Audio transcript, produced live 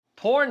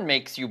Porn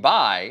makes you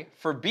buy,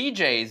 for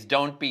BJs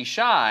don't be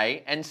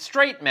shy, and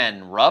straight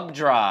men rub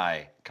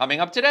dry. Coming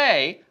up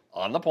today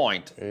on The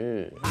Point.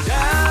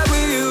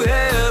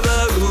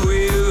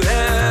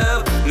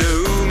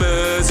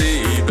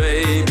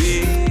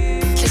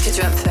 Qu'est-ce que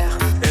tu vas me faire?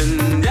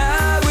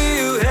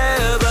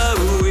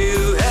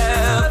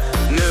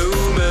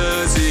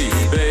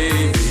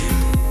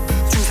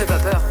 Tu me fais pas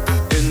peur.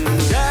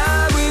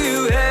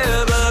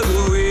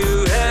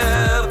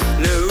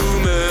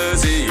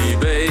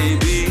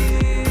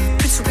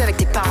 Plus de souper avec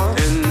tes parents.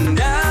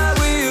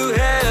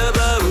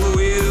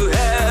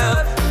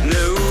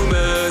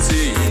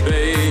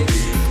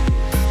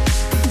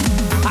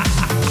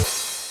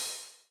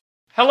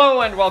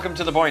 Hello and welcome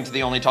to The Point,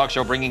 the only talk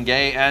show bringing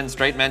gay and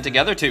straight men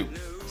together to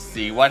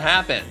see what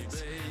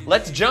happens.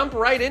 Let's jump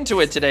right into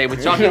it today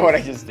with talking. You know what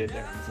I just did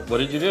there? What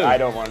did you do? I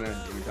don't want to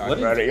talk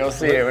about it. You'll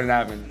see it when it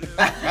happens.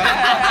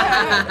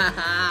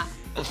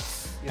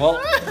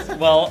 Well,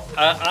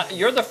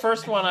 you're the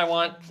first one I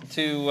want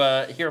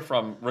to hear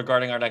from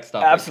regarding our next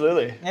topic.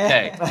 Absolutely.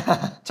 Okay.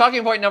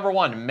 Talking point number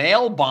 1,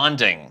 male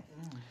bonding.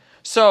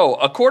 So,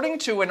 according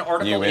to an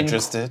article You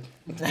interested?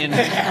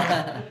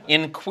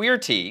 in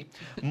Queerty,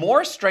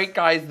 more straight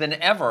guys than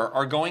ever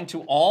are going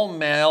to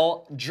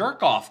all-male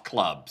jerk-off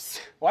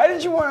clubs. Why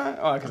did you want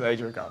to? Oh, because I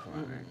jerk off.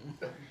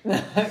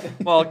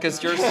 Well,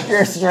 because you're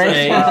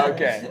straight.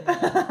 Okay.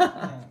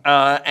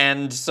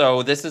 And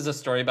so this is a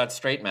story about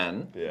straight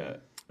men. Yeah.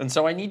 And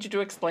so I need you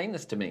to explain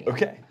this to me.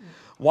 Okay.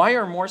 Why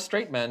are more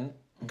straight men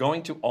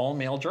going to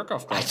all-male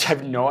jerk-off I clubs?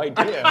 have no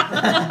idea.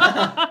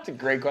 That's a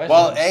great question.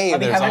 Well,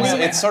 there's having also,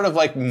 a- it's sort of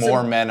like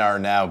more men are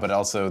now, but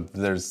also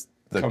there's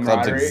the clubs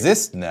Camaraderie.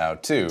 exist now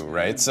too,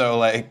 right? So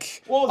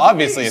like, Well,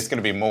 obviously these- it's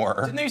going to be more.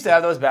 Didn't they used to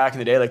have those back in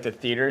the day, like the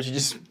theaters you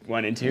just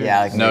went into?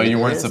 Yeah, like No, you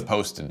weren't Theaters?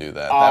 supposed to do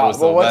that. well,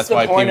 what's That's the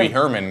why Pee point Wee of-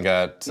 Herman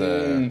got.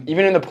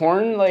 Even in the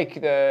porn, like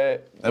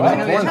the. That was a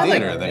What? porn It's not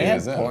theater like that they he have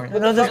was in. porn.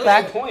 Those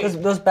back,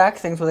 point? those back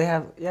things where they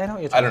have. Yeah, I know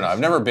what you're I talking don't know. I've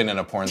never been in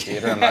a porn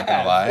theater. I'm not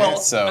gonna lie. Well,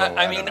 so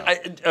I don't mean, know.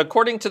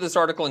 according to this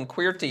article in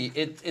Queerty,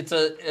 it's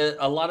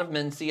a lot of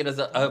men see it as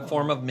a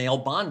form of male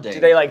bonding. Do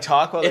they like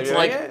talk while they're It's doing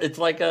like it? it's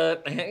like a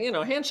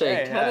handshake.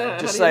 Hey, How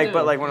just do you like, do?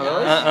 but like one of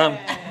those.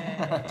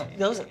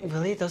 Those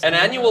really those. An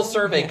annual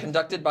survey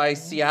conducted by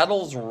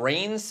Seattle's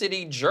Rain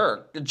City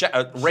jerks.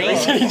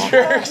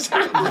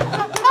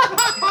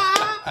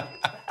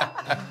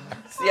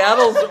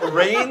 Seattle's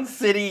Rain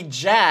City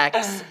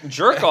Jacks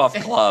Jerk-Off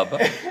Club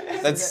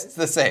That's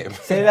the same.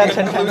 Say that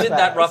 10 times concluded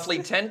that fast. roughly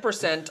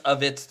 10%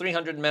 of its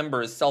 300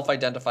 members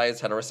self-identify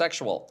as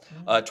heterosexual.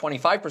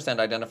 25%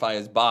 identify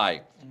as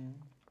bi.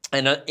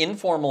 An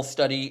informal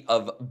study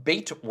of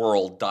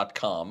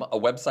baitworld.com, a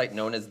website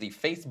known as the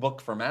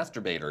Facebook for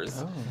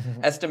masturbators,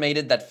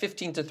 estimated that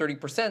 15 to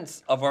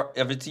 30%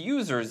 of its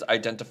users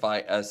identify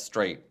as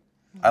straight.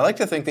 I like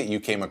to think that you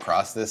came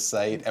across this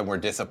site and were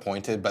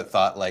disappointed, but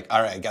thought like,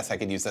 all right, I guess I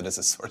could use that as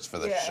a source for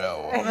the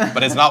show.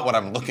 But it's not what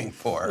I'm looking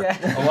for.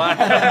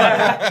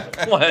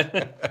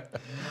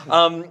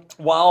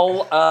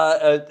 While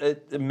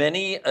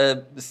many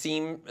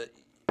seem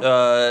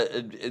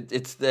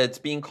it's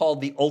being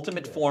called the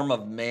ultimate form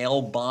of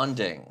male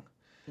bonding,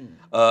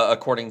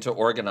 according to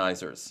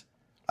organizers.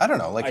 I don't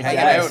know, like I hanging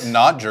guess. out,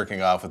 not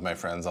jerking off with my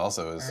friends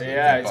also is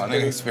Yeah, a it's bonding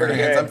pretty experience.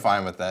 good. I'm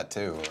fine with that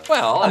too.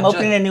 Well, I'm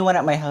opening a new one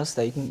at my house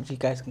though. You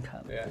guys can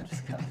come. Yeah.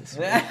 Just come this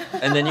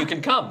and then you can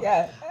come.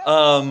 Yeah.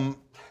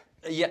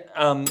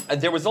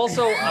 There was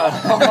also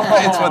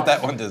It's what that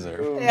one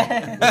deserved.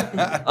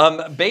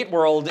 Bait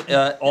World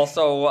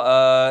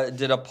also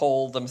did a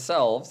poll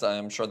themselves.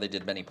 I'm sure they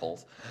did many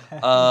polls.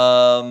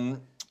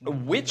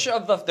 Which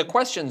of the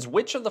questions?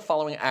 Which of the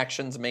following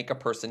actions make a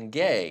person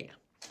gay?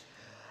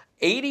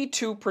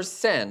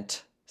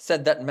 82%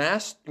 said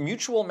that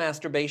mutual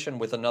masturbation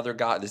with another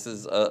guy. This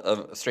is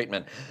a straight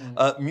man.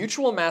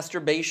 Mutual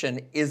masturbation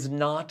is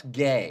not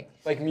gay.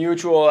 Like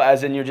mutual,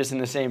 as in you're just in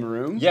the same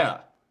room. Yeah.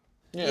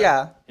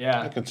 Yeah.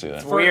 Yeah. I could see that.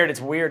 It's weird.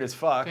 It's weird as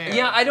fuck.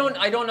 Yeah, I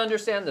don't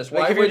understand this.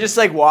 Like Why if you're would- just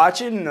like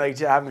watching, like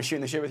having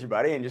shooting the shit with your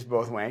buddy and just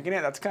both wanking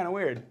it, that's kind of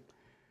weird.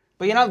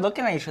 But you're not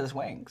looking at each other's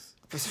wings.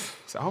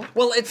 So?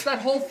 Well, it's that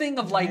whole thing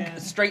of like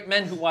straight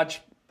men who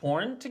watch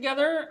porn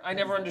together. I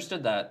never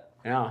understood that.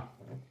 Yeah.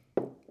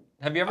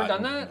 Have you ever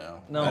done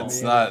that? No.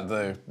 It's not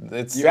the.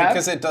 It's You have?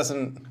 because it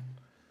doesn't.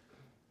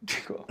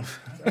 Cool.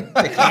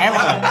 Camera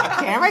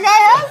guy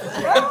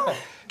has?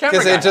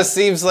 Because it just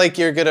seems like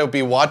you're gonna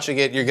be watching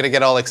it. You're gonna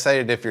get all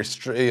excited if you're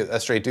a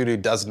straight dude who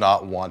does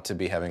not want to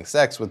be having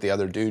sex with the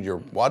other dude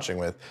you're watching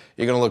with.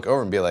 You're gonna look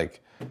over and be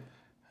like,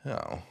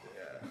 oh,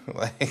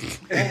 like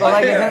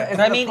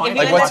I mean,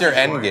 what's your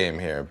end game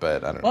here?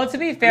 But I don't know. Well, to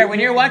be fair, when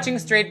you're watching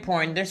straight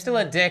porn, there's still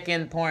a dick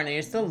in porn, and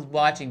you're still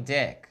watching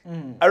dick.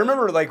 I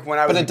remember like when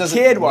I was But it a doesn't-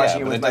 kid yeah,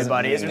 watching it but with it my doesn't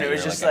buddies, mean and it that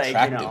was you're, just like,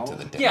 like, attracted you know, to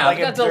the dick. Yeah, like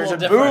that's a there's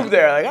little a different. boob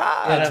there, like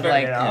ah, Kind of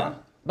like you know?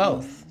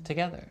 both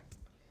together,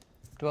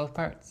 both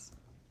parts.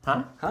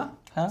 Huh? Huh?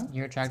 Huh?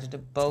 You're attracted to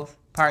both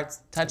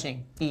parts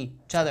touching each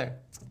other.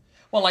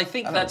 Well, I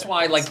think that's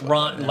why,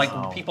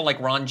 people like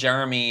Ron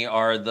Jeremy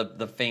are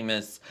the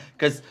famous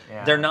because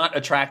they're not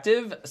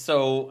attractive.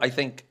 So I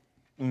think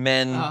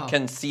men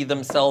can see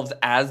themselves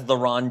as the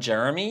Ron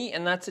Jeremy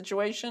in that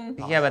situation.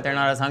 Yeah, but they're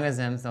not as hung as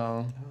him,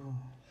 so.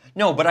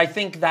 No, but I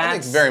think I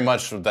that's think very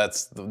much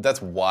that's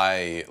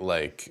why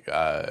like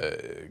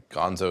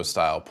Gonzo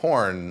style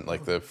porn,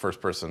 like the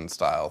first person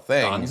style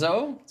thing.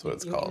 Gonzo, That's what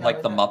it's called.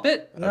 like the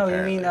Muppet. No,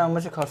 Apparently. you mean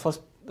what's it called?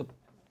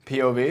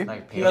 POV.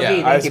 POV. Yeah,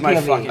 thank that's you, my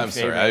POV. fucking I'm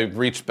sorry. I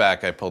reached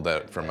back. I pulled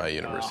that from my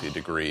university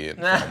degree and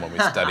from when we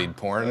studied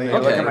porn. in Look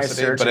at my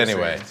university. search But history.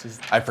 anyway, It's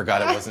just- I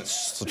forgot it wasn't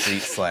street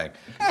slang.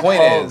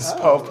 Point is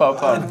Po.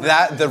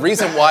 that the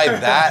reason why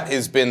that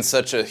has been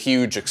such a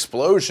huge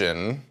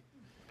explosion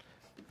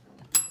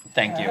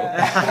Thank you.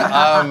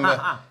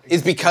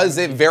 is because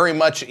it very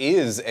much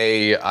is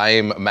a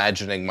I'm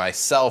imagining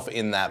myself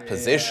in that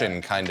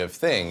position kind of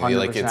thing.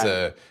 Like it's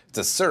 100%.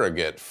 a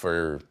surrogate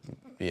for,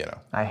 you know.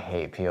 I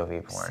hate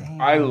POV porn.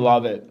 I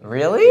love it.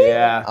 Really?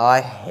 Yeah. Oh,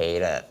 I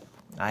hate it.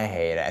 I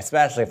hate it,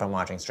 especially if I'm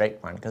watching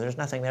straight porn because there's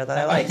nothing there that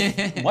I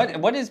like.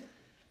 what is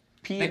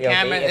The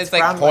camera it's is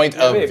like. from- Point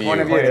of view.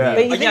 Point of view. Yeah.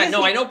 But you Oh, think yeah, it's-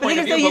 no, I know but point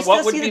of because view, you but what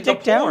still would see be the the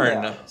dick down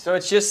porn? there. So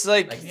it's just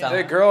like some-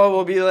 the girl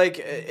will be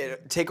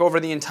like take over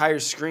the entire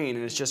screen,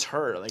 and it's just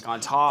her like on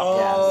top.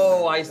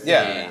 Oh, I see.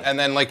 Yeah, and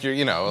then like you're,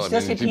 you know, I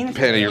Just mean, see penis.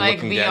 you're Like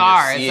looking VR,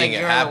 down, you're it's seeing like it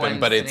you're the happen, one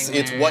but it's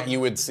sitting there. what you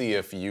would see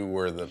if you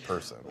were the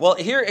person. Well,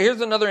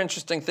 here's another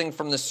interesting thing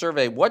from this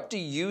survey. What do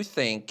you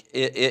think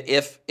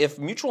if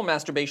mutual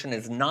masturbation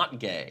is not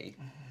gay?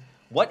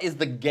 What is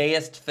the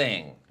gayest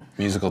thing?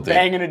 Musical dick.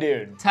 Banging a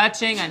dude.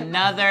 Touching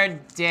another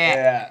dick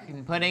Yeah.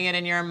 and putting it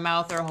in your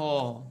mouth or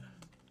hole.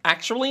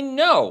 Actually,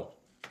 no.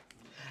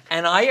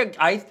 And I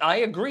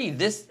agree.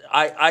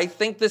 I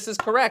think this is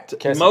correct.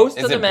 Kissing. Most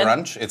Is of the it men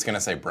brunch? It's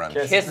gonna say brunch.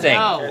 kissing.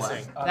 No,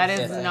 that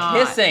is not.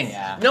 Kissing.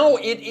 No,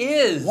 it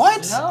is.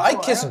 What? I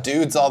kiss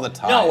dudes all the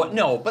time.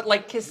 No, but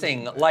like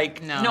kissing,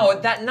 like No.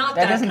 not that That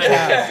kind doesn't of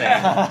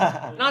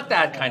count. kissing, not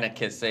that kind of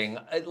kissing,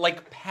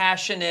 like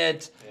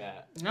passionate,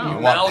 No, You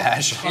want mouth,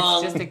 passion?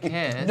 tongue. it's just a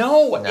kiss.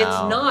 No, it's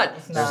not.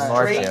 There's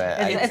more to Straight-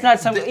 it. It's not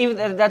some.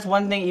 Even that's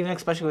one thing. Even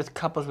especially with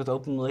couples with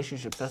open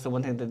relationships, that's the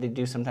one thing that they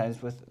do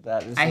sometimes with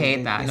that. is I they-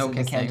 hate that. they- No they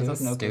can't kissing. do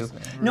It's it, so no kissing.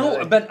 stupid.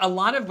 No,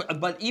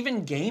 but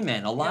even gay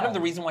men, a lot of the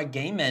reason why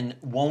gay men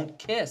won't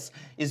kiss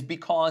is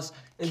because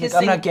kissing.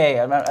 I'm not gay.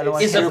 I don't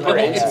want Is to. super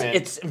intimate.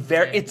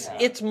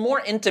 it's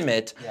more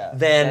intimate Than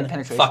than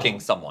penetration. fucking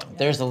someone.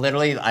 There's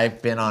literally,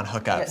 I've been on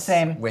hookups Yeah,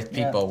 same. with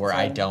Yeah, people where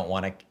I same. don't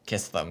want to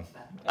kiss them.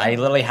 I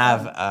literally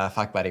have a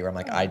fuck buddy where I'm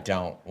like, I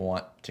don't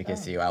want to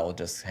kiss you. I will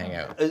just hang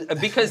out.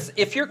 Because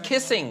if you're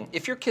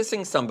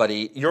kissing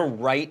somebody, you're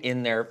right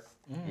in their.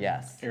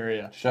 Yes.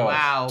 Area.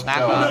 Wow, back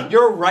up.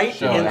 You're right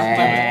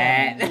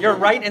you're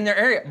right in their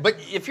area. But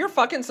if you're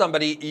fucking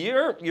somebody,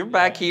 you're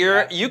back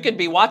here. You could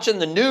be watching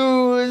the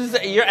news,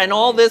 and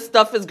all this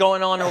stuff is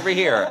going on over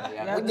here.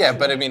 Yeah,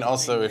 but I mean,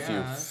 also if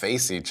you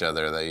face each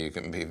other, that you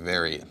can be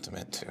very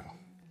intimate too.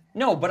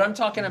 No, but I'm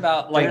talking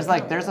about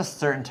There's a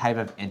certain type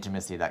of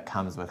intimacy that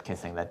comes with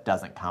kissing that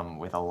doesn't come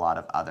with a lot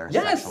of other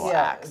Yes, sexual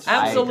yeah, acts.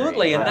 I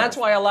absolutely, agree. and that's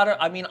why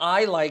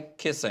I like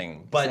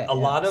kissing, but Same, a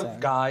lot yeah, of same.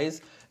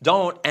 guys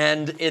don't,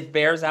 and it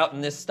bears out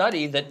in this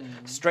study that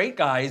straight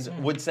guys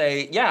would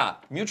say, yeah,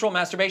 mutual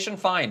masturbation,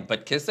 fine,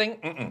 but kissing,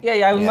 mm-mm. Yeah.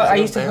 I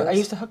used Fair.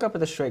 to hook up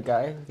with a straight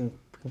guy. You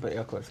can put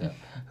your quotes up,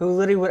 who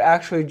literally would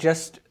actually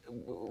just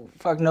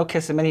fuck no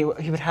kiss him, and he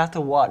would have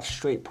to watch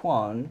straight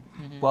porn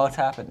while it's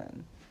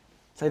happening.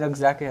 So I know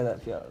exactly how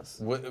that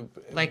feels.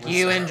 Like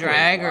you in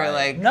drag or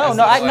like. No, as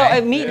no, a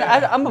I boy?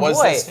 I'm a Was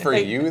boy. this for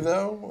Like, you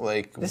though?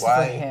 Like This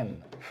why? is for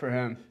him. For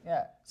him.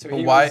 Yeah. So But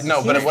he why? was-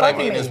 No, he but was what I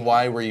fucking mean me. is,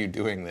 why were you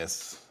doing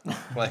this?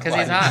 Like, Because why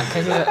he's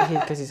hot.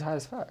 Because he's hot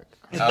as fuck.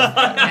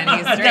 And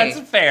he's That's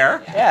straight.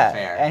 fair. Yeah.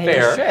 Fair. And he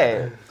Fair. was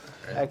straight.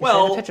 I can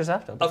Well, see the pictures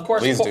after. Of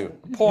course, Please do.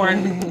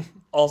 porn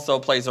also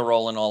plays a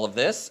role in all of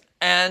this.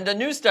 And a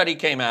new study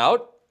came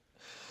out.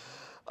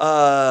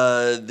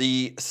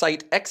 The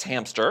site X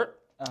Hamster,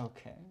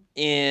 Okay.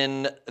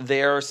 in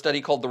their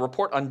study called the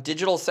Report on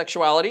Digital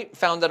Sexuality,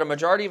 found that a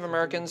majority of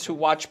Americans who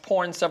watch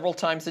porn several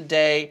times a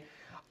day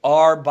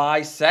are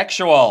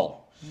bisexual.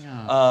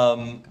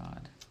 God.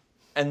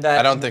 And that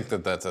I don't think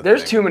that that's a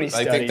There's thing. too many I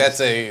studies think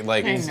that's a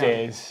like these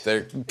days.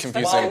 they're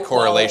confusing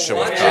correlation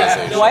with yeah.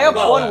 causation. Why are and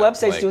all porn that.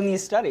 websites Like, doing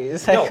these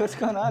studies? Like, what's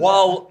going on?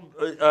 While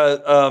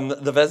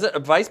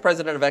the vice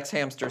president of X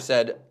Hamster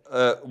said,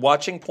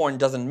 watching porn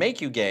doesn't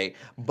make you gay,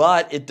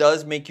 but it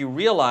does make you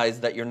realize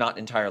that you're not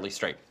entirely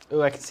straight.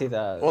 Ooh, I can see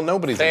that. Well,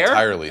 nobody's Fair?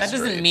 entirely That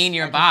doesn't straight. mean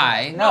you're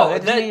bi. no, no, it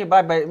doesn't that- mean you're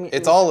bi, but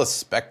It's all a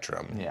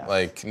spectrum. Yeah.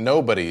 Like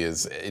nobody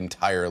is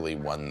entirely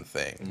one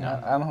thing.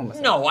 I'm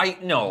homosexual. I'm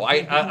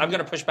going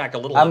to push back a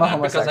little I'm on a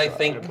that because I homosexual.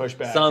 think Push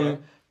back, some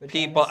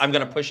people, I'm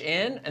going to push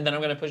in and then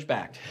I'm going to push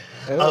back.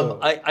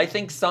 I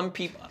think some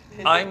people,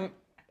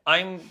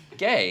 I'm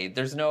gay.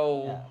 There's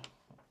no,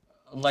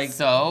 like,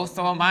 So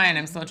am I, and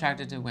I'm still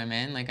attracted to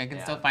women. Like I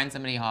can still find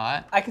somebody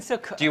hot. I can still.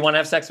 do you want to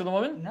have sex with a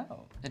woman?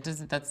 No. It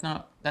doesn't. That's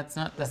not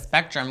the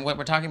spectrum. What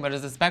we're talking about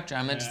is the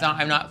spectrum. It's not.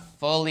 I'm not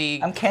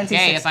fully I'm Kenzie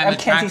gay six- if I'm I'm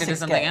Kenzie attracted to six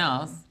something gay.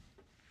 else.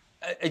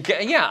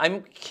 Yeah,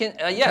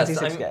 yes,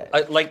 Kenzie I'm, six gay.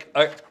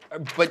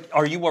 but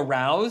are you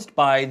aroused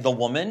by the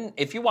woman?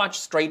 If you watch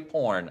straight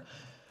porn,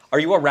 are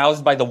you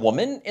aroused by the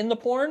woman in the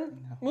porn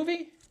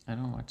movie? I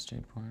don't watch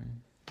straight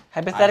porn.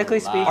 Hypothetically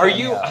speaking. Are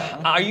you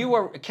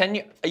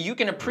you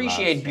can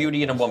appreciate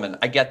beauty in a woman?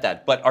 I get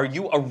that, but are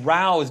you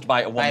aroused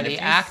by a woman? By the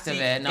If you act of see-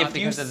 it, not if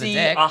because you of the see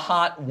dick. a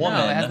hot woman,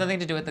 No, it has nothing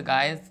to do with the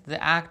guy. It's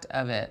the act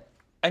of it.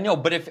 I know,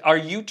 but are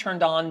you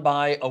turned on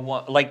by a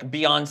like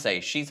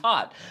Beyonce? She's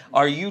hot.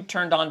 Are you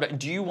turned on?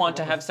 Do you want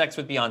to have sex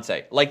with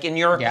Beyonce? Like in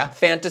your Yeah.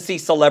 fantasy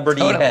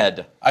celebrity Totally.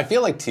 head? I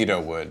feel like Tito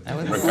would,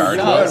 would-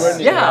 regardless.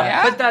 Yeah,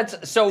 Yeah. but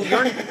that's so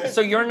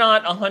you're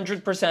not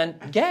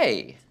 100%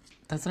 gay.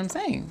 That's what I'm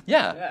saying.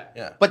 Yeah.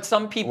 Yeah. But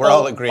some people We're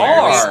all agreeing.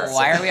 are.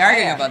 Why are we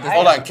arguing about this?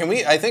 Hold on, can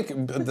we? I think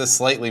the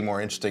slightly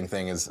more interesting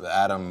thing is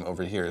Adam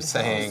over here is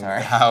saying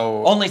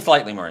how Only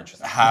slightly more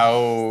interesting.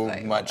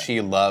 much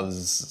he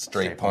loves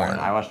straight porn.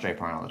 I watch straight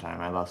porn all the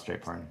time. I love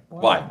straight porn.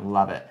 Why?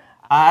 Love it.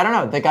 I don't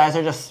know. The guys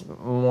are just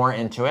more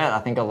into it. I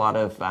think a lot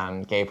of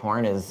gay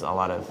porn is a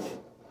lot of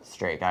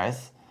straight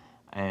guys,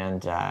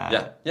 and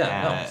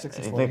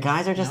the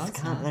guys are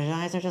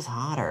just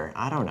hotter.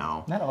 I I don't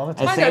know. Not all the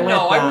And time. same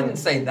No, with, I wouldn't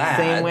say that.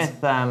 Same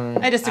with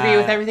I disagree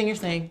with everything you're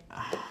saying.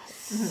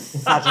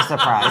 such a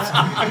surprise.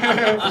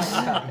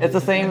 It's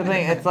the same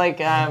thing. It's like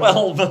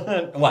Well,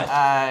 what?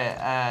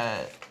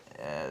 I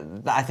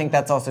think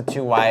that's also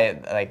too why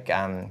like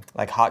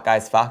hot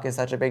guys fuck is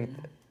such a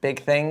big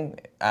thing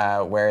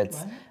where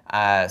it's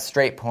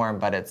straight porn,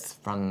 but it's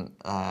from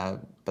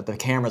but the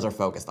cameras are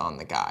focused on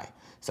the guy.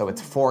 So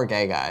it's for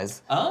gay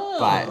guys,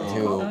 but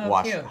to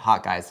watch cute.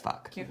 hot guys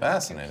fuck.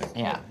 Fascinating.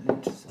 Yeah,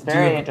 it's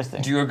very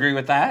interesting. Do you agree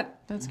with that?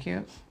 That's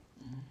cute.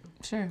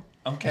 Sure.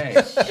 Okay,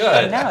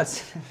 good. Now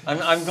it's.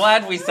 I'm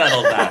glad we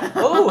settled that.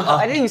 Oh,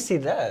 I didn't even see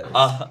that.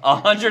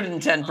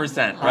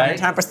 110%, right?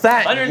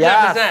 10%. 110%.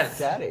 Yes,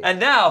 Daddy. And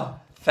now,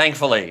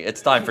 thankfully,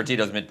 it's time for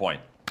Tito's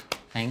Midpoint.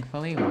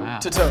 Thankfully, wow.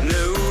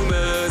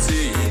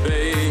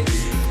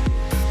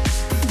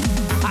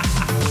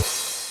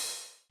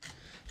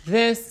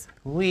 This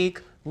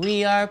week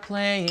we are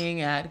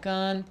playing at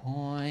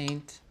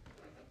gunpoint.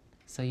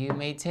 So you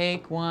may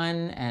take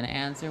one and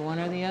answer one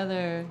or the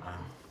other.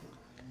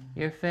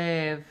 Your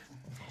fave.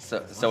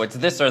 So it's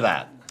this or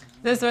that.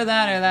 This or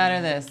that or that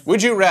or this.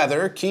 Would you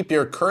rather keep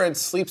your current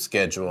sleep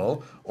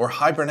schedule or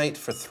hibernate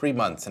for 3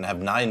 months and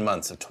have 9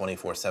 months of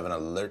 24/7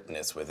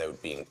 alertness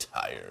without being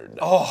tired?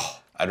 Oh,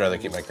 I'd rather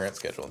keep my current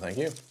schedule. Thank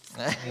you.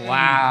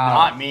 Wow.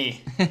 Not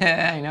me.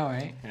 I know,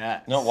 right?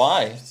 Yeah. No,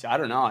 why? I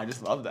don't know. I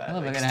just love that. I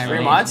love a Like, good 3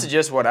 hibernation. months is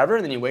just whatever,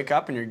 and then you wake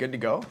up and you're good to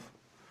go.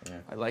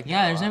 I like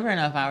Yeah, that. there's never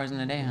enough hours in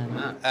the day,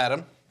 honey.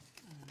 Adam?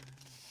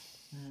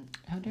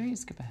 How dare you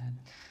skip ahead?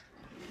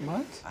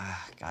 What?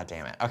 God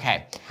damn it.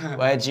 Okay.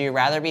 Would you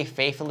rather be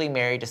faithfully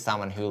married to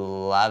someone who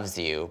loves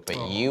you,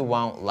 but you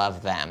won't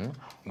love them?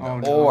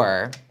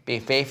 Or be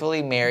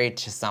faithfully married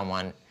to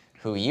someone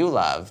who you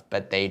love,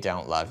 but they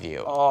don't love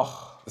you?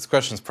 This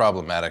question's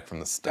problematic from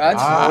the start.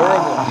 That's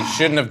horrible. You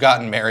shouldn't have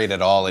gotten married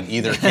at all in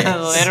either case.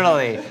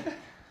 Literally.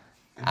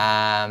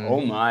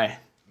 Oh my.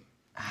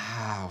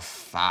 Oh,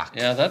 fuck.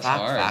 Yeah, that's fuck,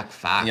 hard.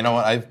 Fuck. You know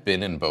what? I've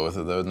been in both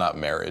of those, not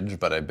marriage,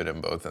 but I've been in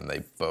both, and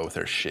they both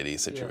are shitty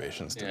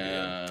situations to be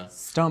in.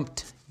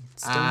 Stumped.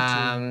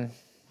 You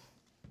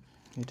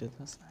did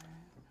this.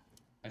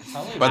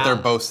 But they're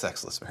both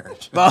sexless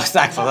marriage. Both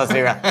sexual, let's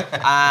be real.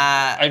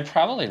 I'd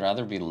probably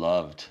rather be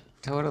loved.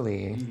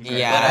 Totally.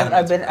 Yeah.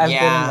 I've been in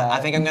that. I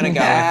think I'm gonna go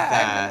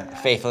with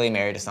faithfully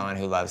married to someone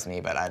who loves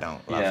me, but I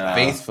don't love Yeah. them.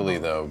 Faithfully,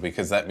 though,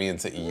 because that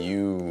means that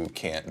you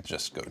can't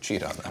just go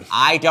cheat on them.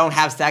 I don't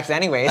have sex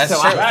anyway, That's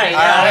so true. I'm Right, no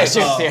yeah.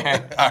 issues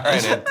here. All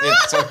right, it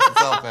sorts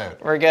itself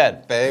out. We're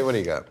good. Faye, what do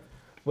you got?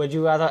 Would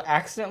you rather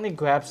accidentally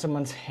grab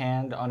someone's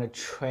hand on a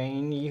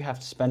train you have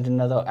to spend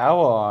another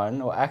hour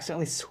on, or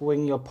accidentally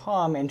swing your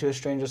palm into a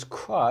stranger's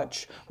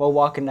crotch while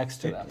walking next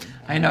to them?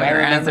 I know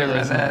your answer for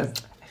this.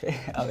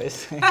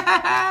 Obviously.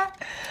 I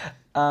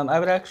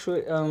would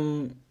actually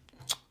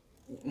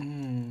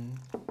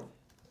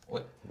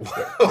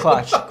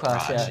crotch,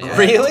 yeah.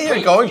 Really?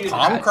 You're going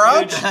palm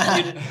crotch?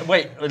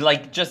 Wait,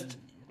 like just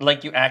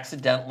like you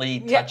accidentally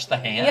touch the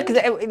hand?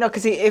 Yeah,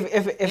 because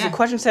if the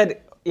question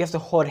said you have to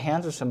hold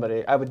hands with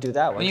somebody, I would do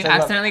that one. When you 'cause I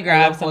love- accidentally I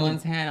grab love holding-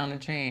 someone's hand on a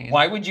train.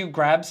 Why would you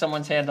grab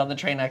someone's hand on the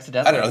train I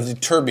accidentally? don't know, the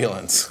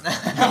turbulence. Like,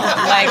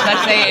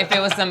 let's say if it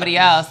was somebody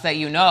else that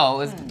you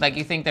know, is like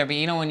you think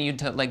you know when you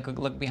like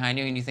look behind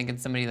you and you think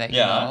it's somebody that you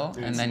Yeah. know,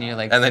 and then you're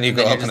like, And then you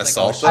go you're up and just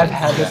like, assault oh, them? I've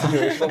had this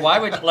situation. But why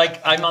would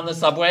I'm on the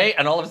subway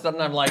and all of a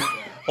sudden I'm like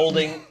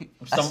holding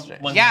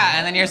someone? yeah,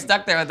 and then you're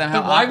stuck there with them.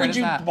 How But why awkward would is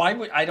you? that? Why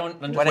would I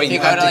don't understand? What if you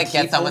go have to like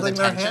keep get someone's holding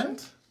their attention?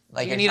 hand?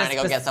 Like You you're need trying to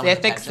a go get someone's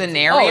specific attention.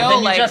 scenario. Oh, then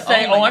you like, just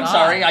say, my "Oh, I'm God.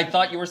 sorry, I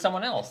thought you were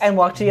someone else." And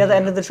walk to the other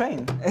end of the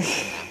train.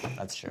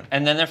 That's true.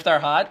 And then if they're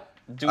hot,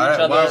 do All each right,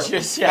 other. well, yeah,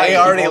 they you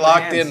already hold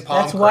locked hands. in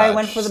palm That's why I crotch,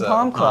 went for the so-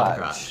 palm Palm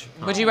crotch.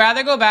 Would you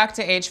rather go back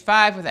to age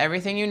 5 with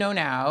everything you know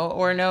now,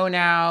 or know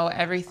now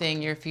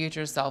everything your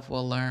future self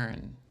will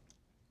learn?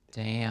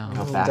 Damn.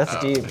 That's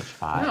deep.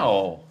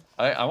 No,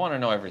 I want to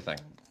know everything.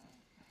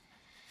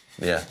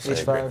 Yeah. I Age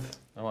agree. 5.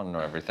 I want to know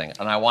everything,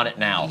 and I want it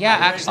now. Yeah,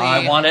 actually.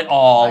 I want it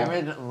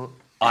all.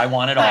 I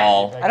want it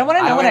all. I don't want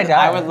to know when I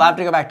die. I would love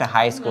to go back to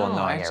high school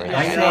knowing actually,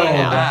 everything.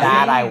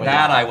 I know.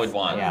 That I would love.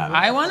 want. Yeah.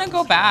 I want to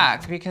go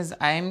back because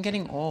I'm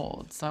getting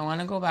old, so I want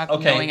to go back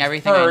Okay, knowing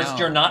everything first, I know.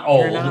 you're not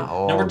old. not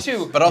old. Number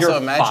 2, But also you're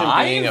imagine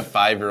 5? being a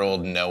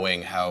 5-year-old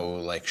knowing how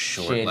like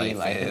short Shitty life,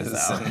 life is.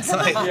 is, though. It's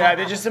like, Yeah,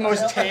 they're just the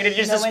most tainted.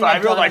 Just this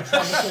 5-year-old like.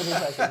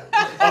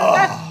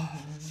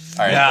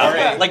 all right,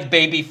 Yeah, like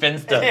baby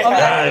Finsta.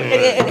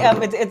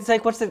 It's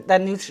like what's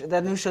that new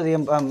show, the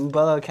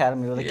Umbrella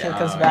Academy, where the kid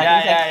comes back.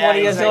 Yeah, he's like yeah, 40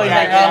 yeah. years He's old. He's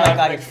like, like, oh my god,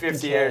 like it's 50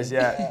 scary. years.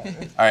 Yeah.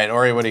 all right,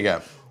 Ori, what do you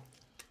got?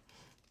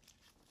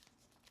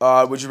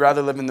 Would you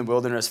rather live in the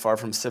wilderness far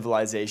from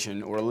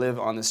civilization or live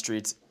on the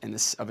streets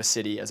of a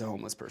city as a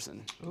homeless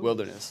person?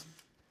 Wilderness.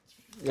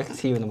 I can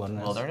see you in the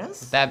wilderness.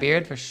 Wilderness? That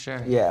beard for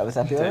sure. Yeah, was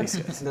that good?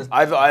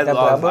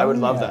 I would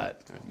love Yeah.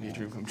 that. Be a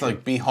dream come It's true.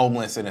 like be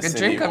homeless in a Good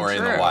city dream come or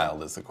in the true.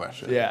 wild is the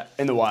question. Yeah,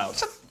 in the wild.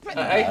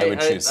 I would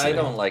choose I city.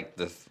 don't like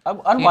this. I'd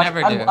You watch,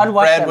 never I'd, do. I'd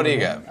watch Brad, that what do you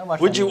movie. got? I'd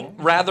watch Would that you movie.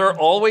 rather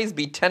always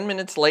be 10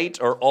 minutes late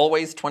or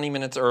always 20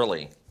 minutes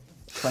early?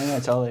 20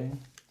 minutes early.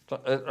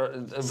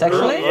 Early.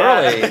 Sexually?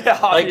 Like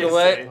Obviously.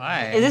 what?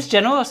 Why? Is this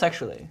general or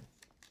sexually?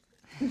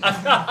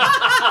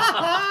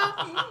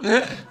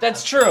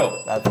 That's true.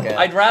 That's good.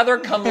 I'd rather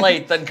come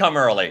late than come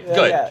early.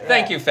 Good. yeah,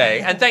 Thank you,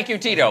 Faye. And thank you,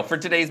 Tito, for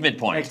today's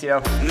midpoint. Thanks, Tio.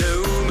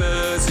 No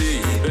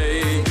mercy,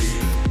 baby.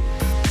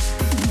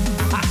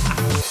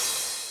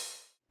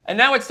 And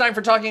now it's time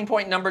for talking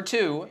point number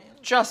 2,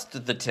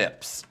 just the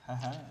tips.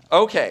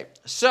 Okay,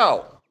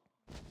 so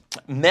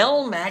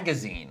Mel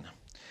Magazine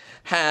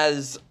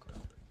has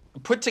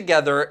put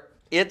together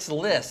its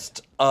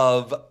list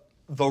of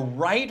the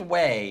right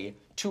way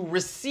to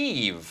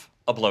receive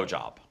a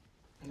blowjob.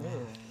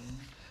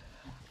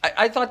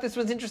 I thought this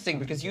was interesting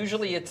because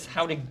usually it's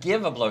how to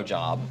give a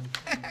blowjob,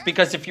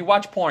 because if you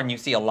watch porn, you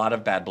see a lot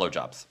of bad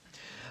blowjobs.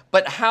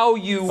 But how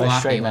you... By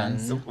straight Sloppy men.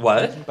 ones.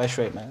 What? By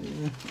straight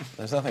men.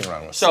 There's nothing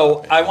wrong with So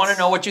sloppy. I want to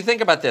know what you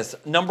think about this.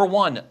 Number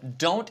 1,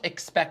 don't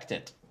expect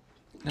it.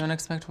 Don't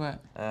expect what?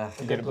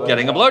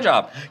 Getting a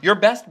blowjob. Your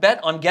best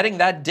bet on getting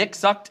that dick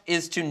sucked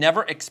is to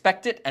never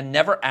expect it and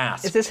never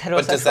ask. Is this heterosexual?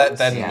 But does that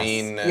then Yes.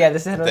 mean Yeah,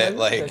 this is that heterosexual?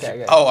 like, Okay,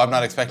 okay. oh, I'm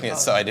not expecting it,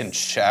 so I didn't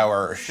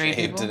shower or Straight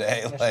shave people?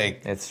 today?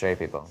 Like, It's straight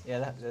people.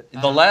 Yeah,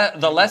 that.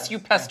 The less you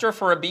pester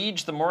for a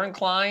beach, the more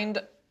inclined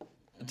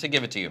to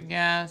give it to you.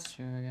 Yeah, it's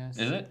true, I guess.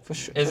 Is it? For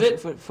sure. Is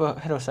for, it? For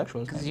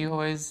heterosexuals? Because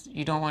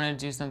you don't want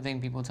to do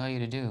something people tell you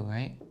to do,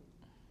 right?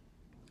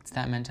 It's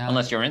that mentality.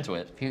 Unless you're into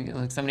it. If you,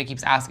 like, somebody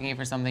keeps asking you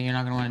for something, you're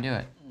not going to want to do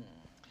it.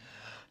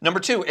 Number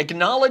 2,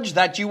 acknowledge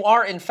that you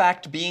are in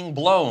fact being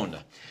blown.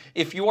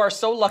 If you are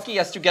so lucky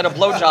as to get a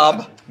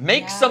blowjob,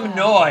 make some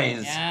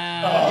noise.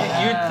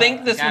 You'd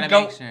think this Gotta would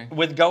go make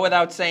sure. go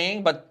without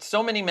saying, but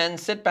so many men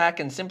sit back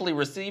and simply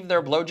receive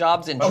their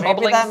blowjobs in Maybe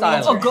troubling that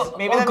means, silence.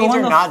 maybe that means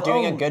you're not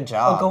doing a good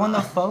job. Or go on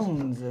the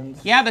phones and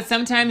Yeah, but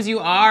sometimes you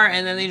are,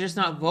 and then they're just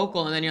not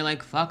vocal, and then you're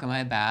like, fuck, am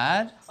I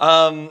bad?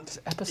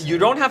 episode. You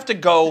don't have to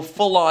go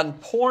full-on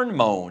porn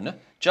moan.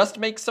 Just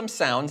make some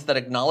sounds that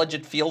acknowledge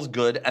it feels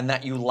good and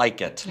that you like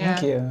it.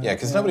 Thank you. yeah,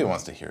 because nobody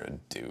wants to hear a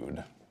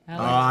dude.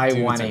 I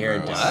Dudes want to are hear a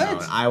dude gross.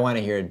 moan. I want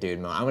to hear a dude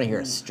moan. I want to hear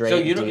a straight So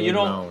you dude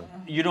moan. don't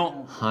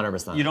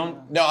 100%. you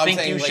don't No, I'm think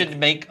saying, you like- should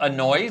make a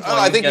noise? Oh,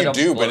 when I think get you a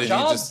do, but if you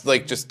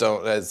blowjob? just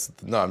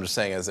don't I'm just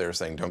saying as they were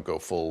saying, don't go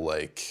full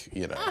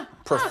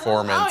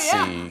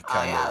performance-y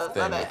kind of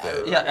thing with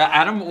it. Yeah,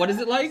 Adam, what is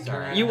it like?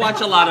 You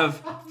watch a lot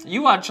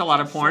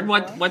of porn.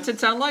 What's it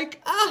sound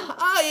like?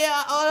 Oh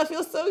yeah, oh that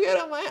feels so good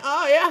on my,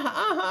 oh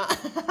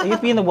yeah, Are you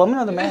being the woman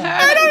or the man?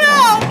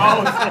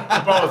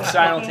 Both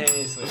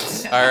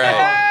simultaneously. All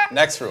right,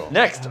 next rule.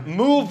 Next,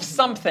 move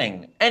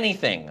something,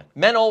 anything.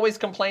 Men always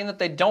complain that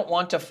they don't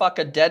want to fuck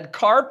a dead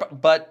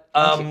carp, but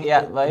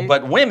Yeah, like-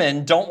 but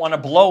women don't want to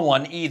blow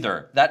one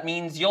either. That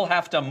means you'll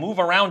have to move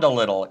around a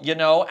little,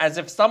 as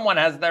if someone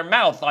has their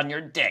mouth on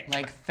your dick.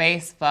 Like,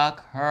 face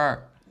fuck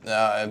her.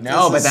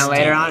 No, but then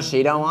later on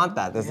she don't want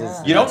that. This is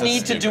You don't That's a need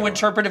to stupid do one.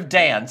 interpretive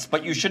dance,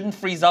 but you shouldn't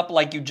freeze up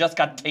like you just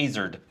got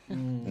tasered.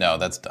 No,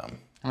 that's dumb.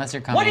 Unless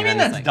you're coming. What do you mean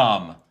that's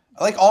dumb?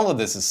 Like all of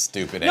this is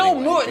stupid No,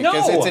 anyway. no.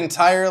 Because it's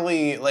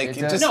entirely like It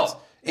it does- just.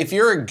 No. If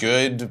you're a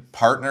good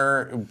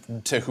partner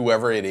to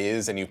whoever it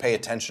is and you pay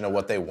attention to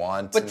what they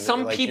want, But and,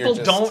 some like, people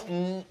you're just-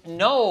 don't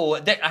know.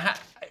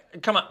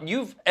 Come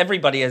on,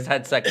 everybody has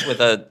had sex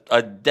with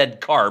a dead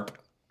carp.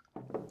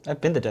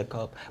 I've been the dead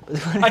cop.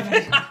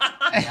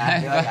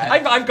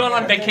 I've gone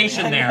on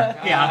vacation there.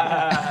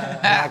 Yeah.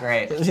 not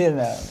great. You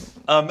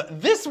know.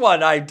 This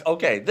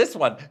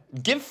one.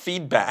 Give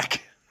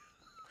feedback.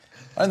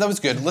 That was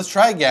good. Let's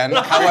try again.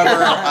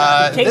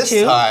 However, Take this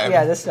 2. time,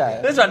 Yeah, this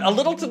time. This one, a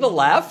little to the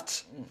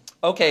left.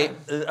 Okay.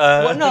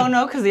 Well,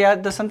 no, because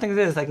there's some things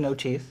that is like no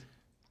teeth.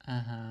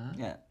 Uh-huh.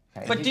 Yeah.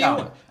 But do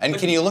you? And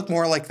can you look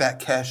more like that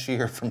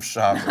cashier from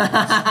Shoppers?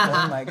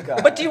 Oh my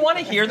god. But do you want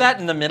to hear that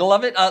in the middle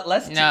of it?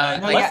 Less teeth. No,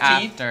 like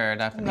less teeth. after,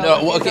 definitely.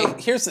 No, well, okay.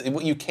 Here's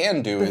what you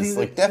can do is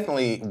like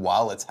definitely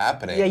while it's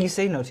happening. yeah, you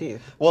say no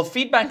teeth. Well,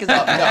 feedback is No,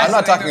 I'm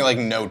not talking like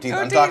no teeth.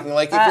 I'm talking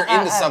like if you're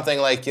into something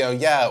like,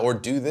 or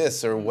do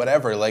this or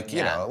whatever, like,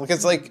 you know,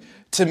 because like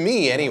to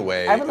me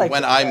anyway, I would like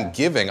when to- I'm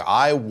giving,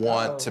 I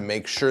want to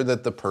make sure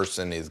that the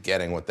person is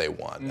getting what they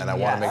want. And I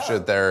want to make sure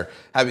that they're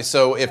happy.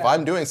 So if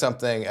I'm doing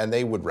something and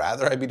they would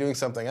rather I be doing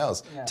something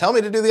else, tell me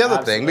to do the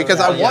other thing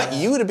because I want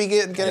you to be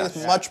getting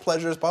as much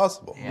pleasure as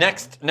possible.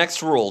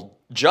 Next rule: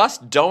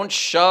 just don't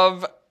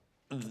shove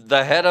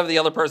the head of the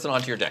other person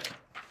onto your dick.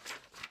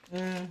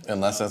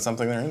 Unless that's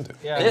something they're into.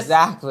 Yeah.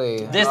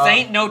 Exactly. This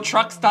ain't no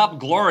truck stop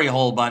glory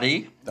hole,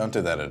 buddy. Don't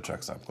do that at a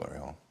truck stop glory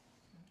hole.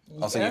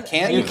 Also, you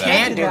can't You do that.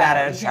 can't do that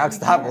at a truck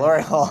stop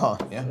glory hole.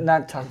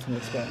 Not talking from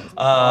experience.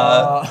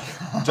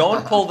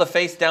 Don't pull the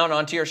face down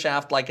onto your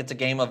shaft like it's a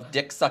game of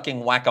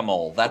dick-sucking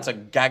whack-a-mole. That's a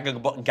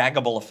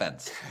gaggable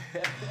offense.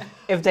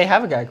 If they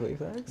have a gag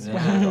reflex.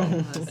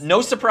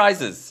 No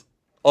surprises.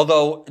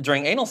 Although,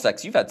 during anal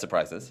sex, you've had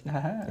surprises.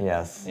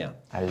 Yes. Yeah.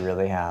 I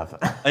really have.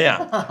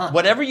 Yeah.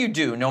 Whatever you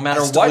do, no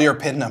matter Stole what your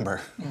PIN number.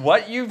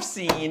 what you've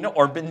seen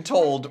or been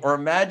told or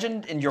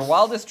imagined in your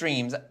wildest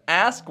dreams,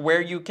 ask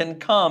where you can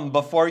come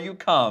before you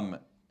come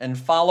and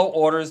follow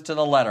orders to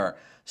the letter.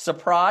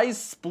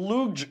 Surprise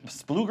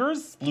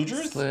sploogers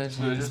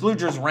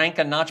rank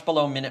a notch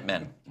below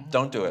Minutemen.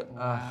 Don't do it.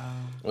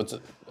 What's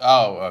it?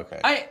 Oh, okay.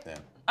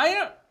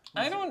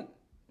 I don't.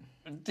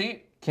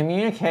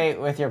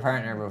 Communicate with your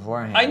partner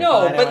beforehand. I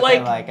know, Find out but what they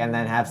like- and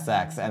then have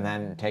sex, and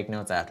then take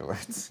notes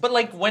afterwards. But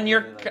like when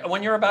you're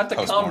about to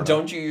come, Postmortem.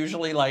 don't you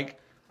usually like?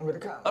 I'm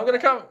gonna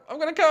come.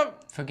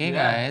 For gay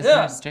guys,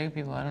 Yeah. or straight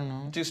people, I don't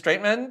know. Do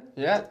straight men?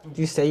 Yeah.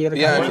 Do you say you're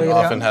gonna Yeah, come I before you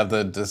often come? have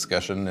the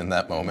discussion in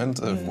that moment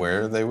of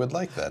where they would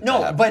like that. to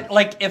No, happen. but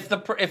like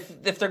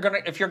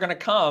if you're gonna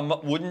come,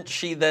 wouldn't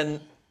she then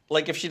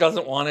like if she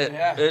doesn't want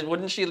it,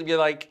 wouldn't she be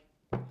like?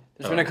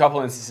 There's been a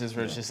couple instances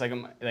where it's just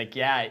like,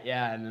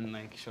 yeah, and then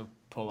like she'll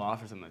pull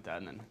off or something like that,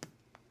 and then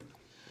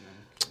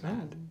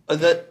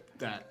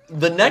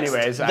The next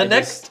Anyways, the I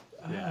next just-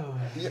 yeah.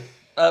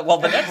 well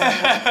the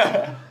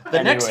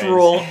next Anyways.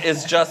 rule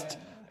is just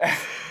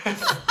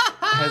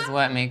Has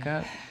what,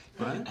 makeup?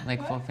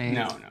 Like full face?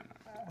 No.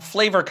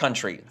 flavor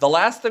country. The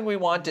last thing we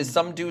want is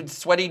some dude's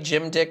sweaty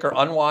gym dick or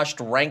unwashed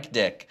rank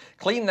dick.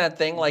 Clean that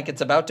thing like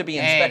it's about to be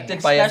Hey,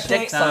 inspected by a especially-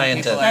 dick some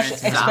people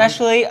scientist. are-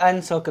 Especially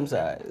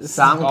uncircumcised.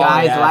 Some Oh,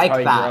 guys yeah, it's like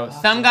probably that.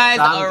 gross. Some guys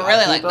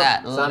really like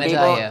that. Some Let me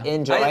people tell you.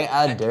 enjoy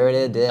a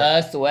dirty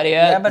dick. Sweaty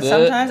Yeah, but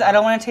sometimes I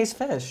don't want to taste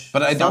fish.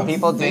 But I don't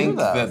people do, think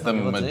though. that the Some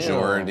people do.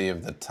 majority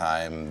of the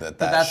time that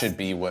that's- should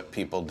be what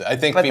people do. I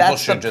think But people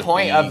that's should the just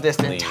point be of this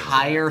clean.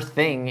 entire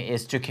thing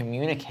is to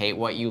communicate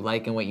what you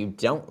like and what you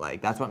don't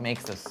like. That's what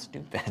makes us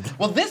stupid.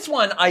 Well, this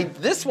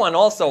one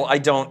also I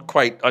don't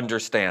quite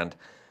understand.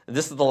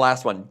 This is the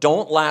last one.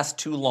 Don't last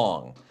too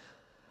long.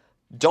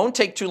 Don't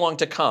take too long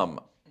to come.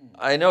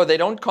 I know they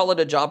don't call it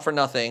a job for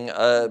nothing.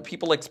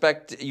 People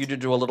expect you to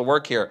do a little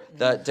work here.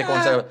 That dick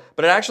won't say,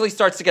 but it actually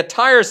starts to get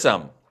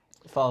tiresome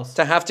False.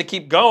 to have to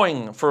keep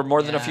going for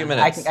more than a few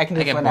minutes. I can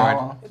do I it get for an bored.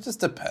 hour. It just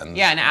depends.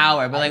 Yeah, an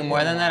hour, but like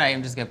more than that, I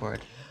just get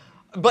bored.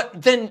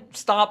 But then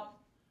stop.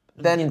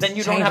 Then you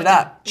change don't have it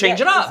up. to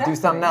change it up. Do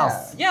something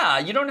else. Yeah,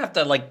 you don't have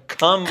to like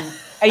come.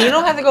 And you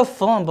don't have to go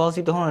full on balls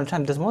deep the whole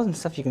time. There's more than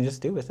stuff you can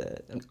just do with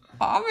it.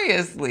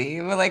 Obviously,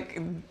 but like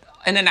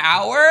in an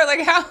hour,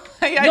 like how?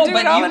 I No, do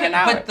but it all you in can. an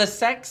hour. But the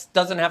sex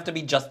doesn't have to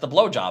be just the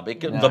blowjob. It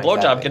could, No, the blowjob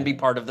exactly. can be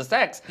part of the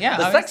sex. Yeah,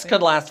 the sex obviously.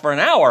 could last for an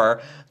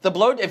hour. The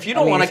blow. If you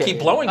don't mean, want if to it- keep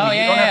blowing me, Oh, you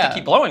yeah, don't have yeah. to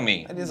keep blowing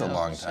me. It is a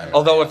long time.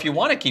 Although if you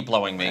want to keep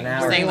blowing me,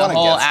 hour. saying you the want to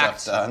whole get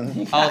act, stuff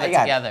done. all of I it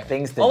got together.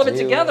 things to all of it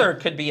do. together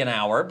could be an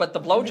hour, but the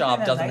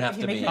blowjob doesn't have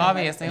to be.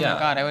 Obviously, oh Yeah. my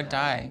god, I would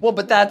die. Well,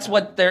 but that's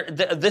what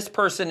this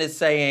person is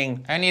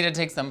saying. I need to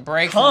take some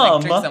breaks Come and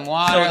like, drink some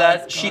water. so that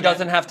let's she go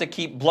doesn't have to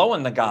keep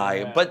blowing the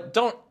guy. But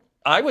don't.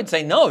 I would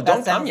say no. That Don't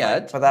come sounds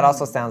yet. But that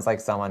also sounds like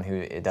someone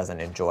who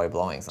doesn't enjoy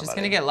blowing somebody. Just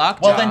gonna get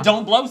locked. Well, then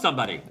don't blow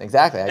somebody.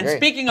 Exactly, I And agree.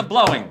 speaking of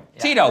blowing,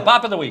 Tito,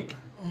 bop of the week.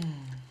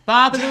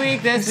 Bop of the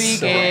week this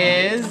week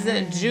is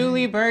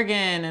Julie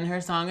Bergen, and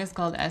her song is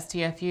called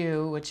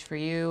STFU, which for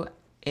you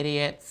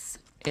idiots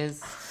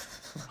is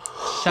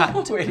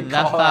shut the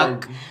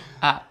fuck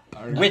up.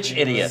 Which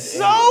idiot?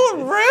 so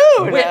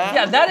rude!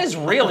 Yeah, that is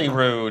really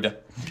rude.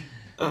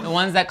 The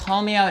ones that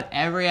call me out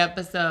every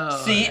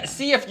episode.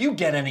 See if you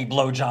get any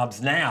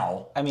blowjobs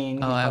now. I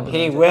mean, Oh, I would.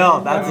 He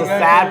will. That's the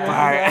sad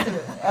part.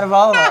 out of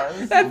all of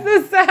us. That's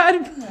the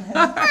sad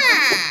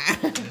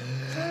part.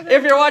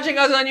 If you're watching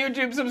us on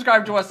YouTube,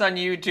 subscribe to us on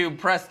YouTube,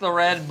 press the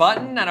red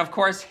button, and of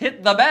course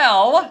hit the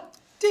bell.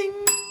 Ding.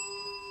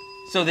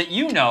 So that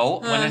you know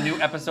when a new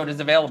episode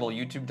is available,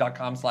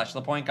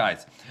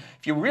 youtube.com/thepointguys.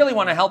 If you really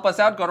want to help us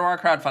out, go to our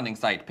crowdfunding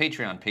site,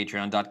 Patreon,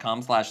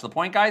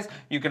 patreon.com/thepointguys.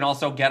 You can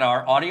also get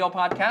our audio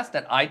podcast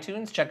at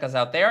iTunes. Check us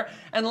out there.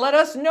 And let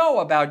us know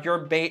about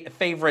your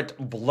favorite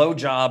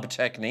blowjob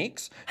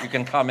techniques. You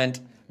can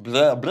comment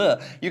Blah, blah.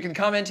 You can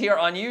comment here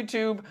on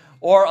YouTube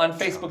or on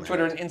Facebook,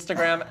 Twitter, and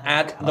Instagram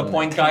at The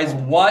Point Guys.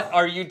 What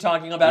are you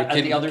talking about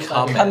at the other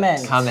side?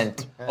 Comment.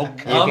 Comment. Oh, You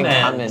can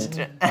comment.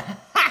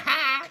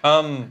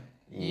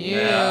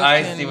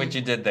 I see what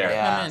you did there.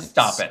 Yeah.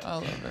 Stop it. All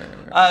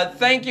over.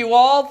 Thank you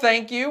all.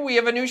 Thank you. We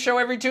have a new show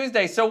every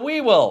Tuesday, so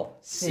we will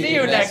see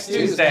you next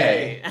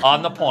Tuesday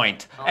on The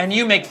Point. And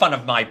you make fun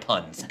of my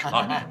puns.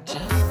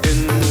 Comment.